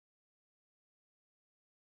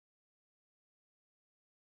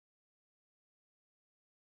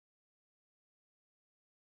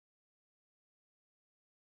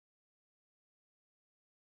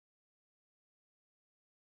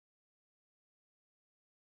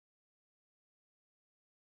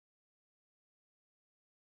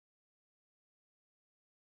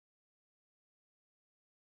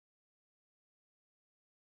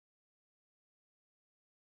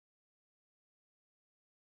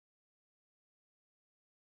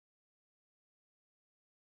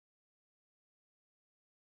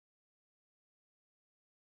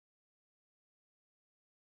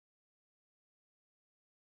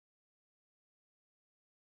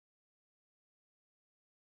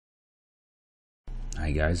Hi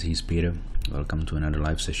guys, here's Peter. Welcome to another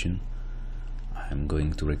live session. I'm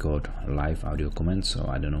going to record live audio comments, so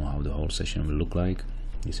I don't know how the whole session will look like.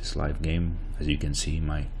 This is live game. As you can see,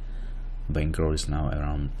 my bankroll is now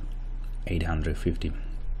around 850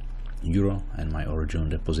 euro and my original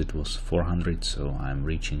deposit was 400, so I'm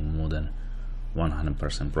reaching more than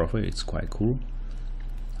 100% profit. It's quite cool.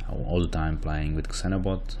 I'm all the time playing with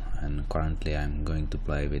Xenobot, and currently I'm going to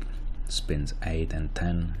play with spins 8 and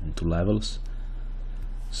 10 in 2 levels.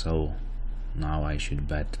 So now I should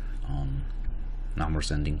bet on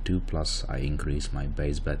numbers ending 2, plus I increase my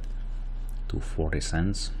base bet to 40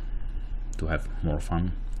 cents to have more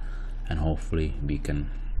fun, and hopefully we can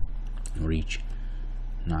reach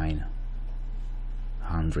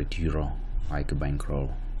 900 euro like a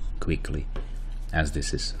bankroll quickly, as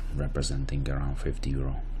this is representing around 50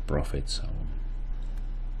 euro profit. So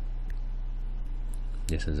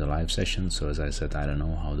this is a live session, so as I said, I don't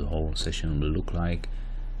know how the whole session will look like.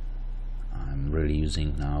 I'm really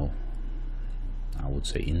using now, I would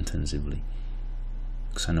say intensively,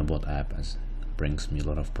 Xenobot app, as brings me a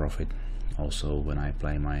lot of profit. Also when I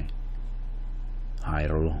play my high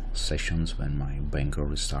roll sessions, when my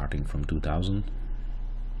bankroll is starting from 2000.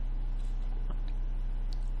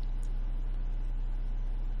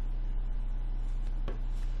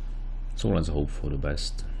 So let's hope for the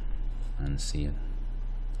best and see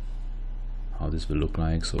how this will look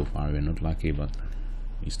like. So far we're not lucky, but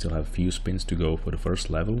we still have few spins to go for the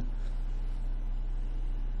first level.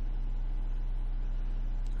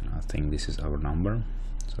 And I think this is our number,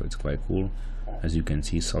 so it's quite cool. As you can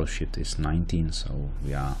see, sell shift is 19, so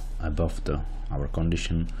we are above our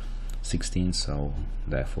condition 16, so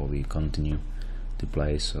therefore we continue to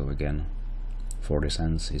play. So again, 40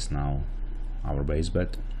 cents is now our base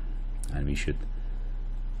bet, and we should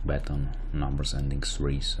bet on numbers ending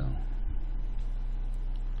 3. So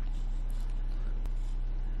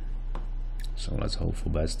let's hope for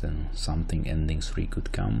best, and something ending 3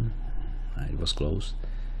 could come. It was close.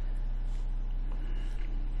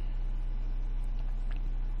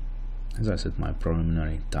 As I said, my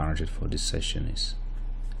preliminary target for this session is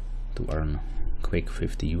to earn quick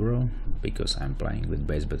 50 euro, because I'm playing with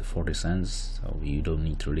base bet 40 cents, so you don't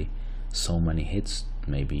need really so many hits.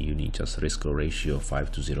 Maybe you need just risk ratio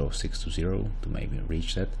 5-0, 6-0 to maybe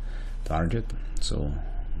reach that target. So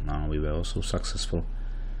now we were also successful,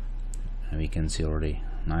 and we can see already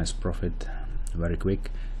nice profit very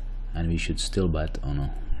quick, and we should still bet on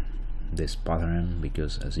this pattern,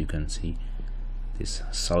 because as you can see, this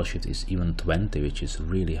sell shift is even 20, which is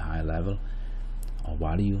really high level of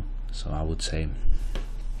value. So I would say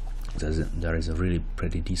there is a really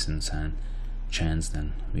pretty decent chance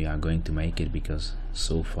then we are going to make it, because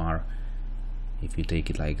so far, if you take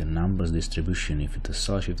it like a numbers distribution, if the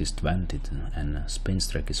sell shift is 20 and spin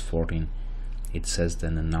strike is 14, it says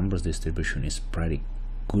then the numbers distribution is pretty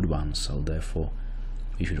good one. So therefore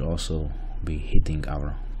we should also be hitting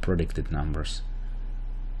our predicted numbers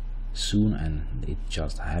soon, and it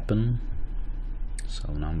just happened.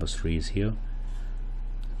 So number 3 is here.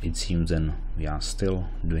 It seems then we are still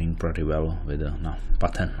doing pretty well with the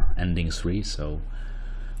pattern ending 3, so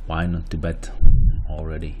why not to bet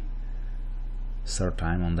already third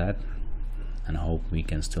time on that and hope we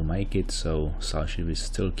can still make it. So sell shift is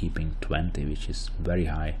still keeping 20, which is very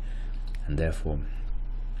high, and therefore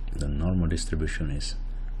the normal distribution is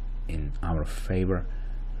in our favor.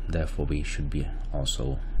 Therefore we should be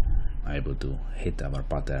also able to hit our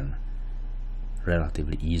pattern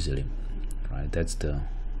relatively easily, right? That's the,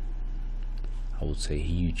 I would say,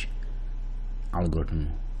 huge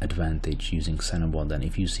algorithm advantage using Xenobot. And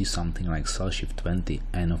if you see something like sell shift 20,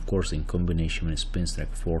 and of course in combination with spin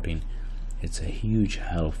strike 14, it's a huge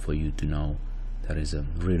help for you to know there is a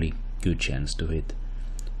really good chance to hit.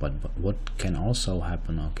 But what can also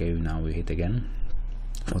happen, okay, now we hit again,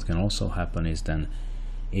 what can also happen is then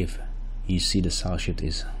if you see the sell shift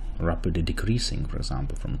is rapidly decreasing, for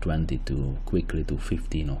example from 20 to quickly to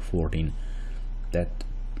 15 or 14, that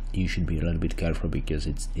you should be a little bit careful, because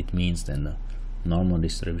it means then the normal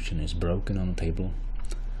distribution is broken on the table,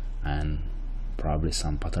 and probably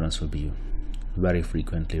some patterns will be very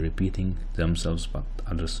frequently repeating themselves, but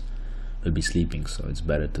others will be sleeping. So it's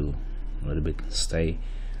better to a little bit stay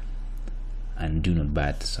and do not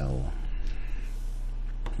bet. So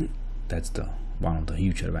that's the one of the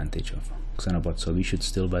huge advantage of Xenobot. So we should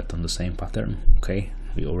still bet on the same pattern. Okay,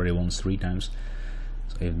 we already won 3 times,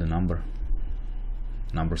 so if the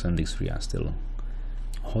numbers ending 3 are still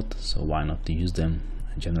hot, so why not to use them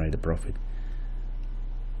and generate a profit.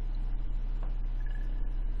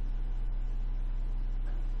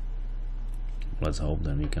 let's hope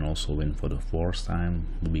that we can also win for the 4th time.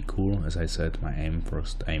 Would be cool. As I said, my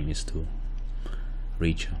first aim is to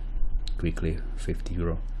reach quickly 50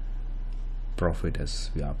 euro profit, as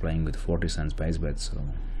we are playing with 40 cents base bet, so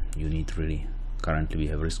you need really, currently we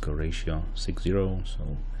have risk ratio 6-0,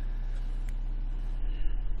 so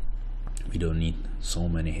we don't need so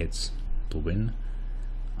many hits to win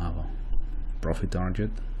our profit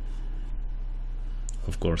target.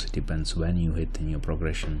 Of course it depends when you hit in your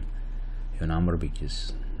progression your number,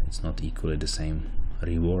 because it's not equally the same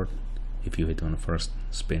reward. If you hit on the first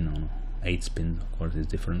spin, on 8 spins, of course it's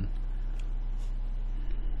different.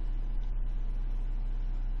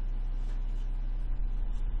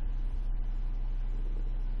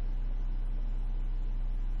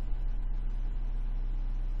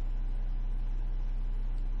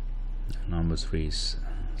 Number 3 is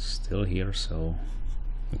still here, so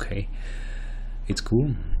okay, it's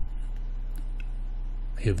cool.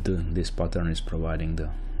 If this pattern is providing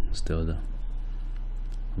still the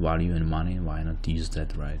value in money, why not use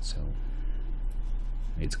that, right? So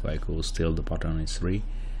it's quite cool. Still the pattern is 3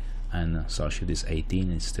 and sell sheet is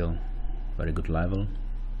 18. It's still very good level,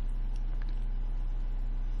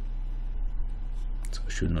 so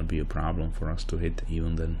should not be a problem for us to hit,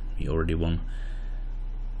 even then we already won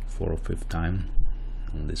 4th or 5th time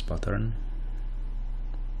on this pattern.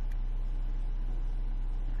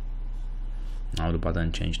 Now the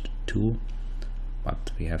pattern changed to 2,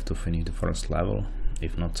 but we have to finish the first level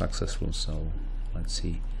if not successful, so let's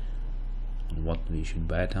see what we should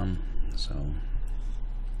bet on. So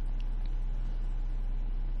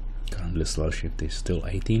currently slow shift is still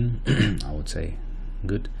 18. I would say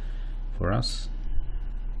good for us,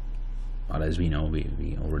 but as we know,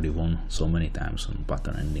 we already won so many times on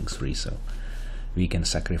pattern ending 3, so we can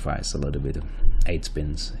sacrifice a little bit of 8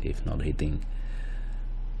 spins if not hitting.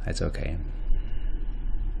 That's okay.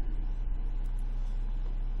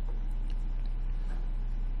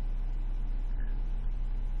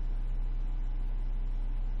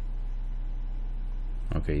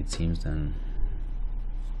 Okay, it seems then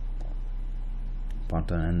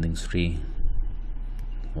pattern ending 3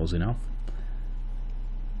 was enough.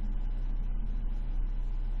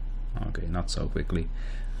 Okay, not so quickly.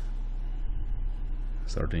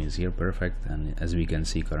 13 is here, perfect. And as we can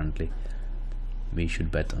see currently, we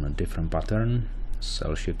should bet on a different pattern.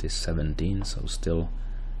 Sell shift is 17, so still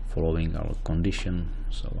following our condition.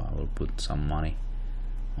 So I will put some money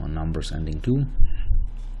on numbers ending 2,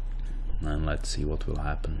 and let's see what will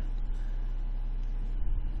happen.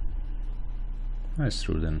 That's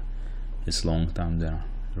true, then it's long time there.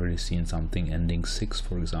 Already seen something ending 6,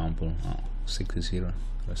 for example. Oh, 6 is here,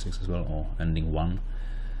 6 as well, or ending 1.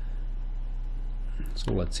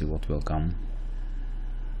 So let's see what will come.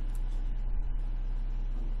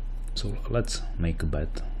 So let's make a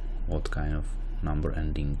bet what kind of number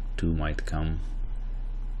ending 2 might come.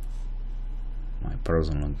 My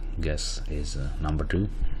personal guess is number 2.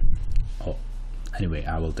 Oh, anyway,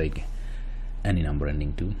 I will take any number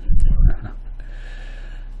ending 2.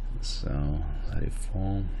 So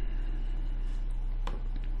 34.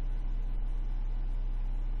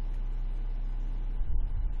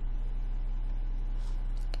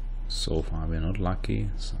 So far we're not lucky,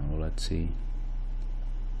 so let's see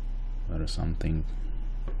whether something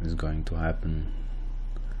is going to happen.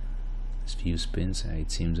 These few spins,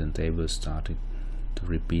 it seems the table started to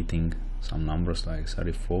repeating some numbers like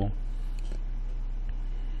 34.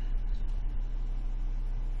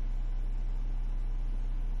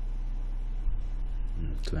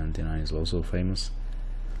 And 29 is also famous.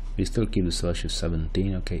 We still keep the slash of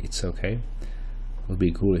 17. Okay, it's okay. Would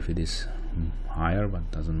be cool if it is higher, but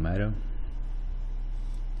doesn't matter.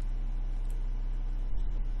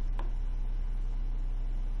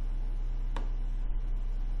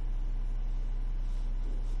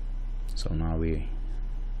 So now we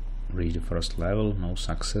reach the first level, no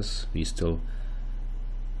success. We still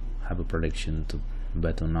have a prediction to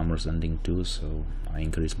bet on numbers ending 2, so I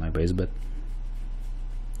increase my base bet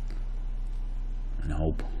and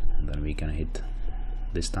hope that we can hit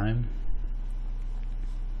this time.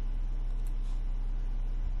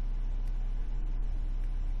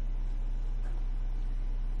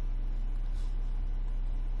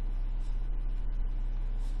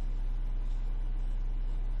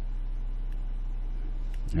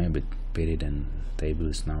 A bit pity, and table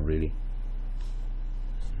is now really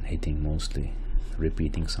hitting, mostly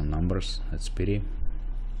repeating some numbers. That's pity.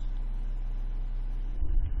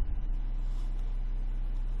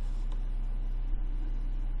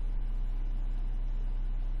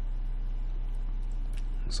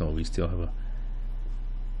 So we still have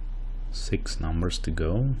 6 numbers to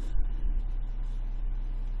go.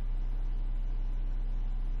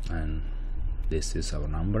 and this is our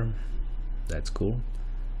number. That's cool.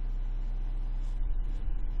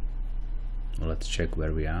 Let's check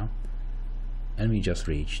where we are, and we just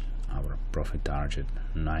reached our profit target,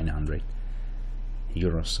 900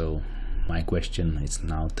 euros. So my question is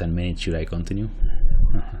now 10 minutes, should I continue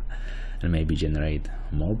and maybe generate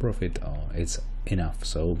more profit, or it's enough?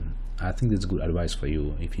 So I think that's good advice for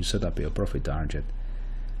you. If you set up your profit target,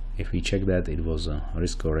 if we check that, it was a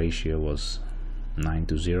risk ratio was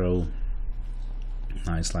 9-0.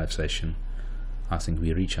 Nice live session. I think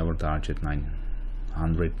we reached our target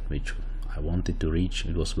 900, which I wanted to reach.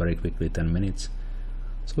 It was very quickly 10 minutes,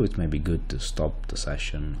 so it may be good to stop the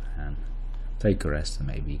session and take a rest and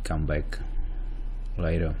maybe come back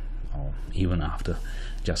later, or even after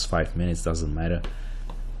just 5 minutes, doesn't matter.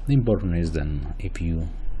 The important is then, if you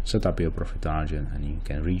set up your profit target and you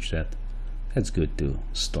can reach that, that's good to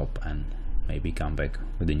stop and maybe come back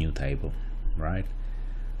with a new table, right?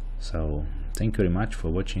 So thank you very much for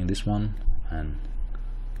watching this one, and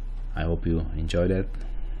I hope you enjoyed it.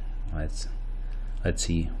 Let's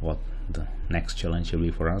see what the next challenge will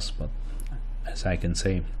be for us, but as I can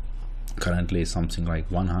say, currently something like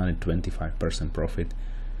 125% profit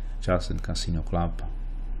just in CasinoClub.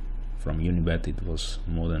 From Unibet it was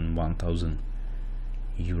more than 1,000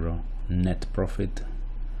 euro net profit,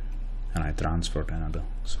 and I transferred another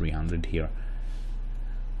 300 here,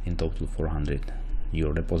 in total 400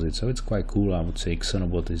 euro deposit. So it's quite cool. I would say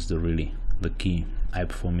Xenobot is really the key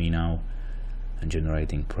app for me now, and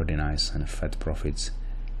generating pretty nice and fat profits.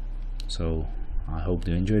 So I hope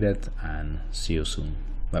you enjoyed it, and see you soon.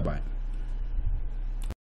 Bye bye.